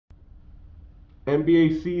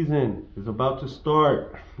NBA season is about to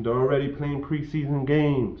start. They're already playing preseason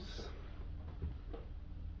games.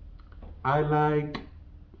 I like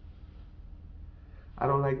I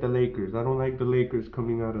don't like the Lakers. I don't like the Lakers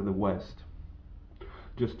coming out of the West.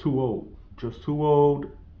 Just too old. Just too old.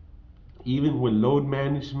 Even with load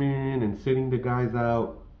management and sitting the guys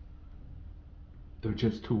out, they're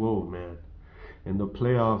just too old, man. In the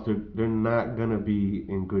playoffs, they're not gonna be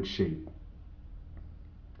in good shape.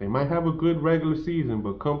 They might have a good regular season,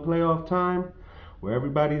 but come playoff time, where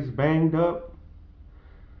everybody's banged up,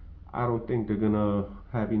 I don't think they're gonna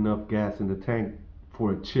have enough gas in the tank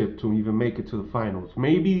for a chip to even make it to the finals.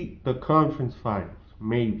 Maybe the conference finals,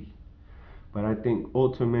 maybe. But I think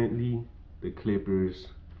ultimately the Clippers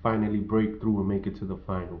finally break through and make it to the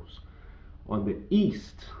finals. On the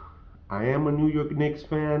East, I am a New York Knicks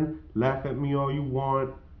fan. Laugh at me all you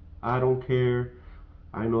want. I don't care.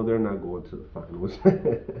 I know they're not going to the finals.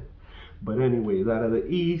 But anyways, out of the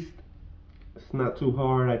East, it's not too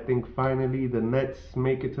hard. I think finally the Nets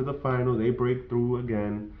make it to the final. They break through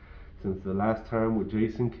again. Since the last time with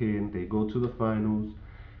Jason Kidd, they go to the finals.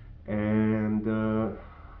 And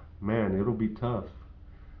man, it'll be tough.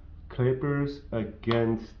 Clippers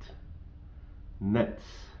against Nets.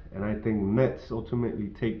 And I think Nets ultimately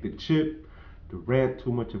take the chip. Durant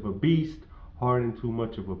too much of a beast. Harden too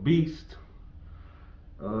much of a beast.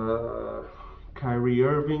 Kyrie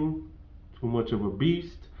Irving too much of a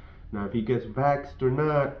beast. Now if he gets vaxxed or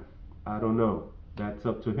not, I don't know. That's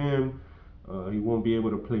up to him. He won't be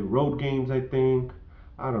able to play road games, I think.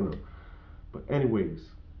 I don't know. But anyways,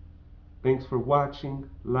 thanks for watching.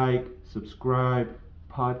 Like, subscribe.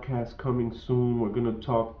 Podcast coming soon. We're gonna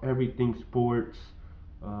talk everything sports.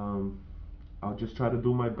 I'll just try to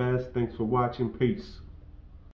do my best. Thanks for watching. Peace.